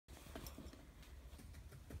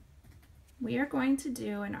We are going to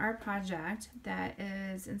do an art project that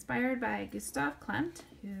is inspired by Gustav Klimt,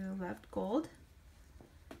 who loved gold.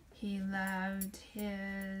 He loved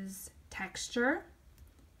his texture,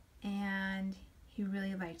 and he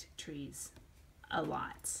really liked trees a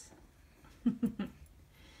lot.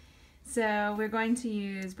 So we're going to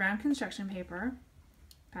use brown construction paper,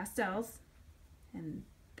 pastels, and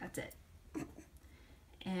that's it.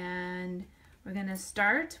 And we're going to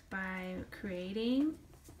start by creating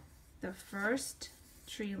the first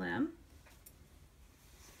tree limb.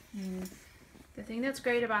 And the thing that's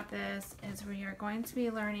great about this is we are going to be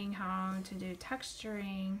learning how to do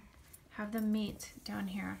texturing, have them meet down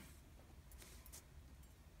here.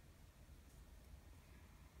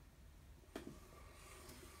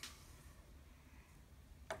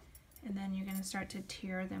 And then you're going to start to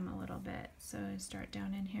tear them a little bit. So start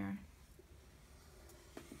down in here.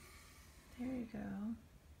 There you go.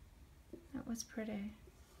 That was pretty.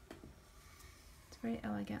 It's very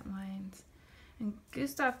elegant lines. And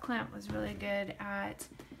Gustav Klimt was really good at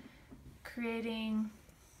creating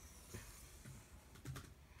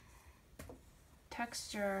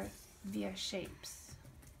texture via shapes.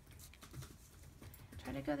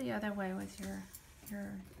 Try to go the other way with your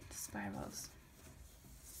spirals.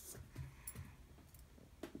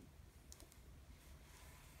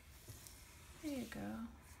 There you go.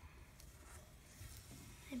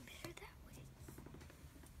 I'm better that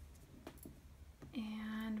way.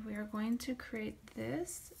 And we are going to create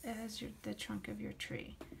this as the trunk of your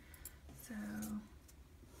tree. So,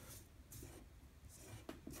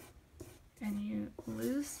 and you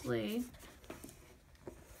loosely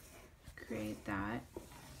create that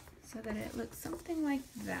so that it looks something like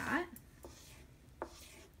that.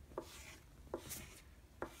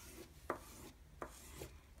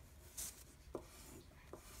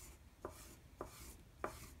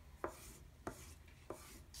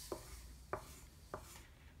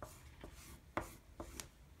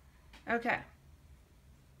 Okay,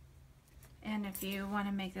 and if you want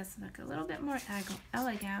to make this look a little bit more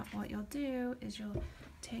elegant, what you'll do is you'll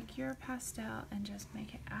take your pastel and just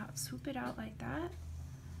make it out, swoop it out like that,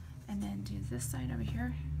 and then do this side over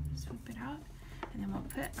here, swoop it out, and then we'll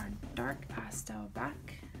put our dark pastel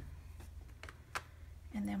back,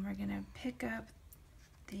 and then we're going to pick up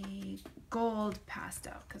the gold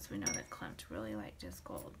pastel because we know that Klimt really liked his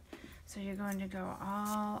gold. So you're going to go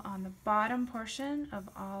all on the bottom portion of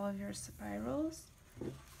all of your spirals.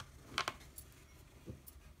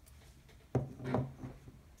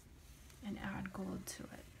 And add gold to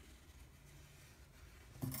it.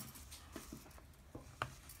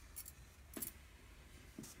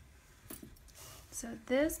 So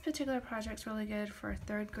this particular project's really good for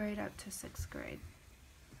 3rd grade up to 6th grade.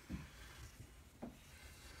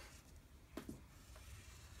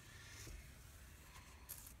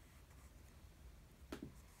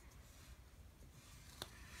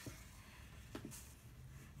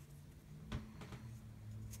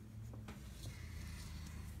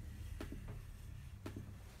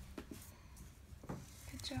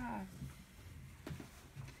 Good job.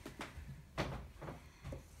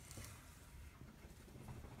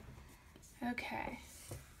 Okay.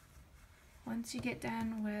 Once you get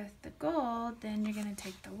done with the gold, then you're going to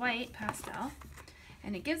take the white pastel,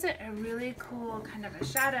 and it gives it a really cool kind of a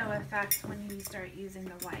shadow effect when you start using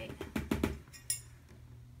the white.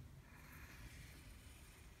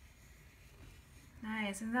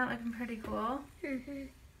 Nice. Isn't that looking pretty cool? Mm-hmm.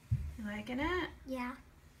 You liking it? Yeah.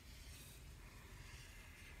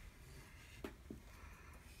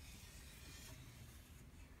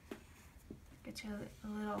 Get you a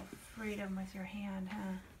little freedom with your hand, huh?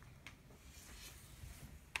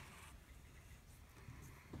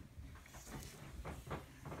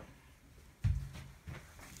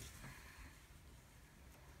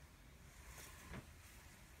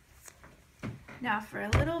 Now for a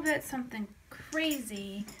little bit something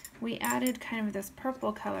crazy, we added kind of this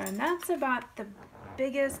purple color, and that's about the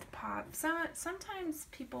biggest pop. Sometimes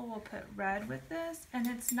people will put red with this, and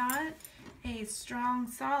it's not a strong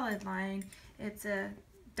solid line, it's a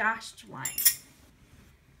dashed line.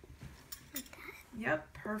 Like that?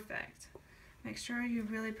 Yep, perfect. Make sure you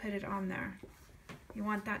really put it on there. You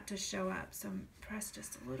want that to show up, so press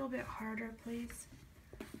just a little bit harder, please.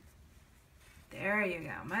 There you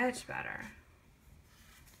go, much better.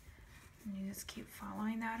 And you just keep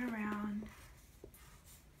following that around.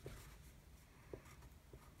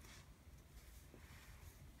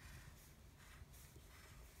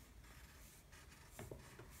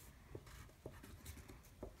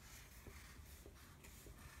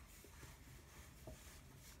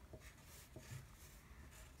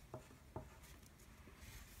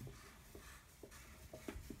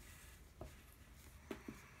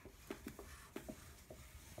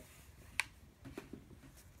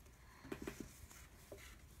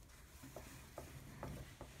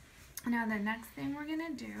 Now the next thing we're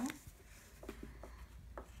gonna do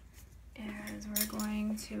is we're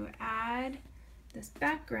going to add this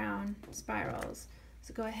background spirals.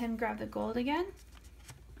 So go ahead and grab the gold again.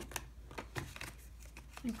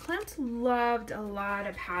 And Klimt loved a lot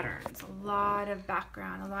of patterns, a lot of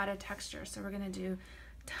background, a lot of texture. So we're gonna do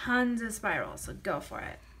tons of spirals, so go for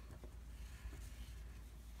it.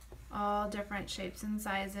 All different shapes and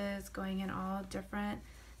sizes, going in all different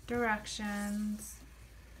directions.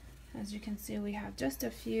 As you can see, we have just a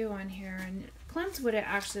few on here, and Klimt would have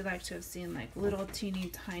actually liked to have seen like little teeny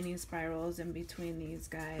tiny spirals in between these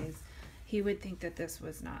guys. He would think that this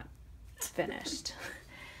was not finished.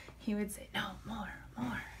 He would say, no,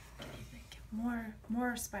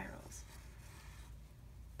 more spirals.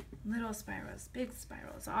 Little spirals, big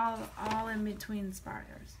spirals, all in between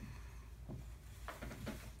spiders.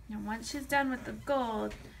 Now once she's done with the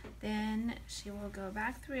gold, then she will go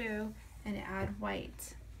back through and add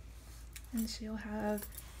white. And she'll have,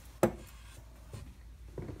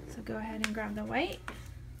 so go ahead and grab the white.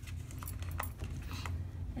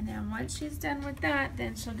 And then once she's done with that,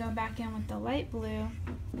 then she'll go back in with the light blue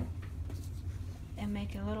and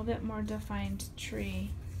make a little bit more defined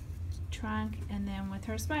tree trunk. And then with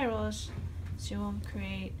her spirals, she will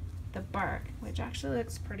create the bark, which actually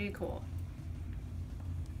looks pretty cool.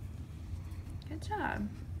 Good job.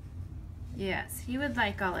 Yes, he would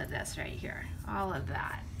like all of this right here. All of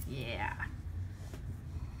that. Yeah.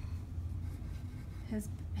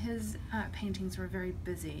 His paintings were very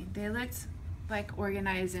busy. They looked like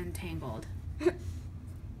organized and tangled.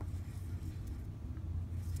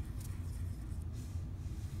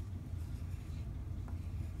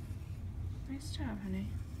 Nice job, honey.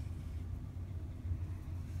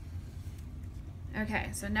 Okay,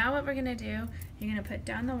 so now what we're gonna do, you're gonna put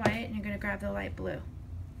down the white and you're gonna grab the light blue.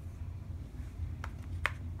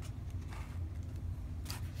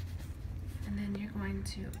 And then you're going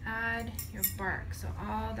to add your bark. So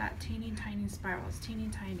all that teeny tiny spirals, teeny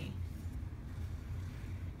tiny.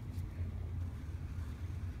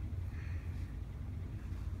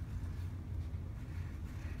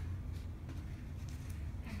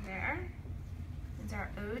 And there is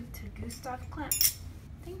our ode to Gustav Klimt.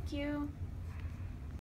 Thank you.